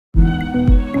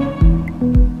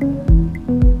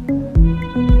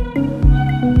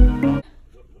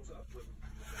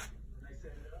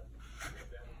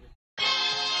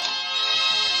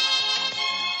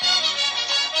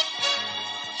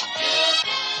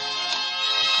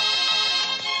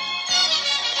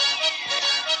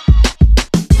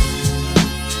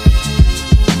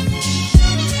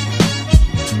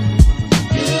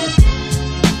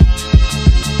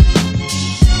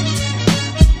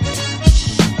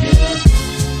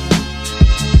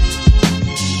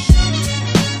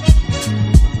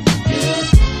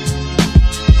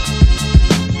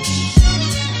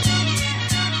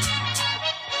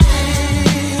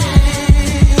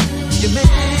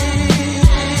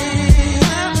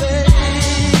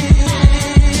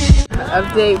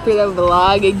Update for the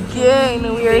vlog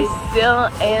again. We are still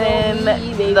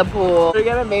in the pool. We're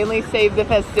gonna mainly save the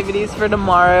festivities for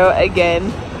tomorrow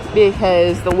again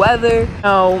because the weather.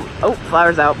 Oh,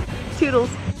 flowers out. Toodles.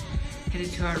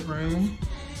 Headed to our room.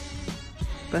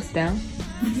 Bust down.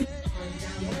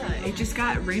 Yeah, it just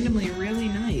got randomly really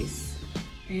nice.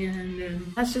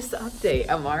 And that's just the update.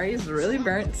 Amari's really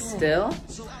burnt still.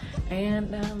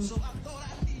 And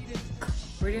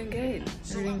we're doing good.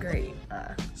 We're doing great.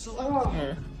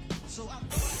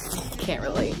 Can't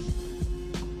relate.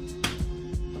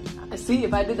 I see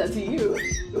if I did that to you.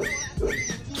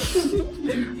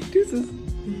 Deuces.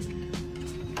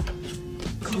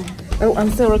 Oh,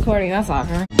 I'm still recording. That's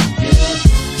awesome.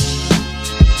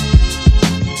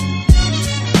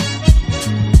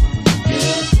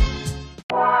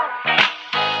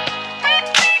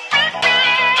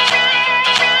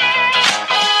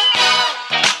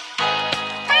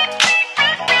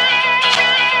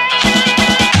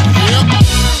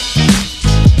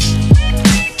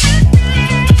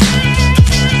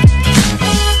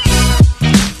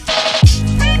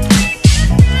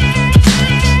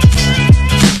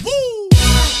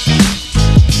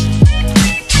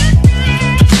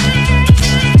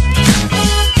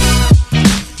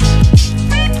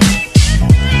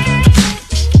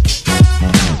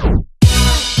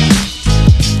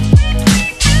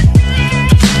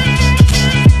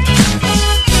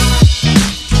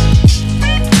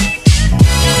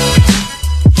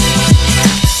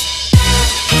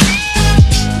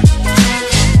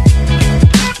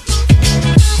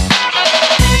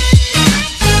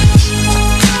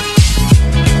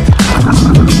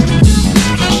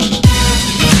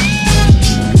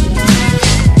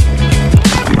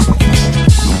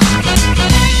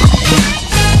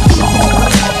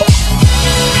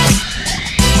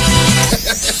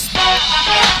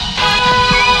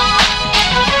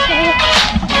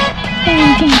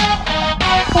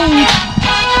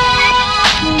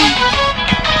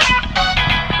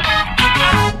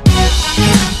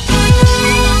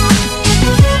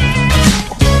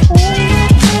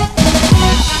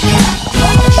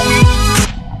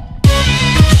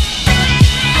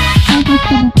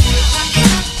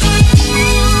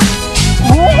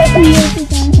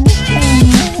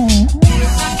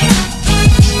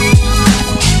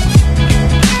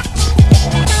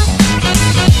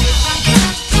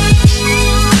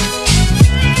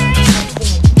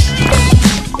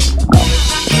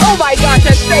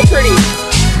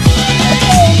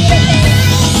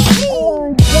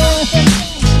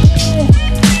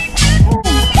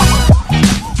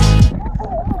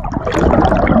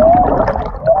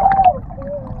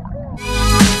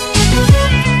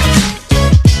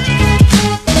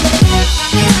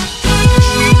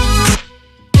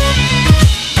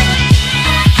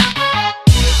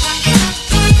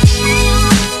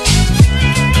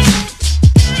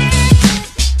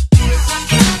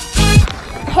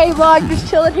 Hey vlog, just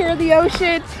chilling here in the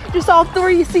ocean. Just saw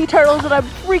 3 sea turtles and I'm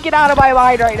freaking out of my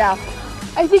mind right now.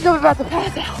 I think I'm about to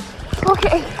pass out.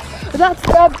 Okay, that's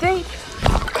the update.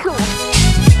 Cool.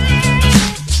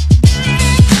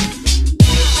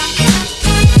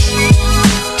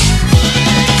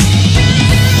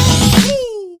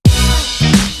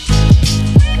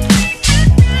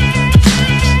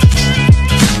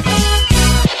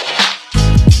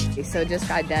 So just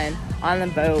got done on the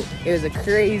boat. It was a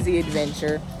crazy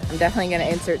adventure. I'm definitely gonna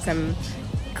insert some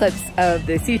clips of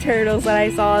the sea turtles that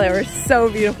I saw. They were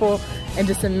so beautiful and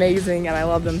just amazing, and I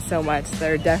love them so much.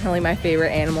 They're definitely my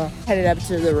favorite animal. Headed up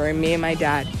to the room, me and my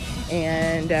dad,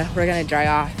 and we're gonna dry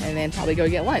off and then probably go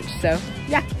get lunch. So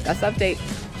yeah, that's the update.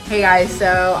 Hey guys,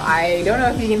 so I don't know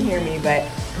if you can hear me, but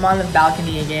I'm on the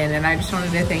balcony again, and I just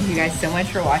wanted to thank you guys so much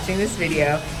for watching this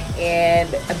video.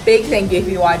 And a big thank you if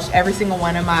you watched every single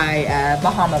one of my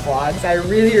Bahama vlogs. I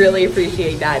really, really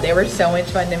appreciate that. They were so much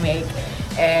fun to make.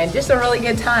 and just a really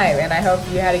good time, and I hope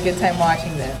you had a good time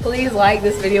watching them. Please like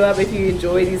this video up if you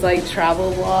enjoy these like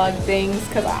travel vlog things,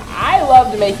 because I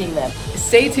loved making them.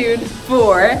 Stay tuned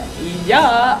for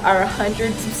our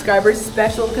 100 subscribers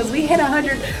special, because we hit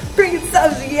 100 freaking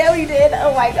subs. Yeah, we did.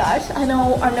 Oh my gosh. I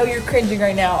know you're cringing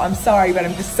right now. I'm sorry, but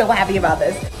I'm just so happy about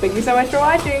this. Thank you so much for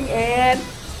watching, and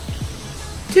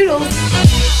toodles.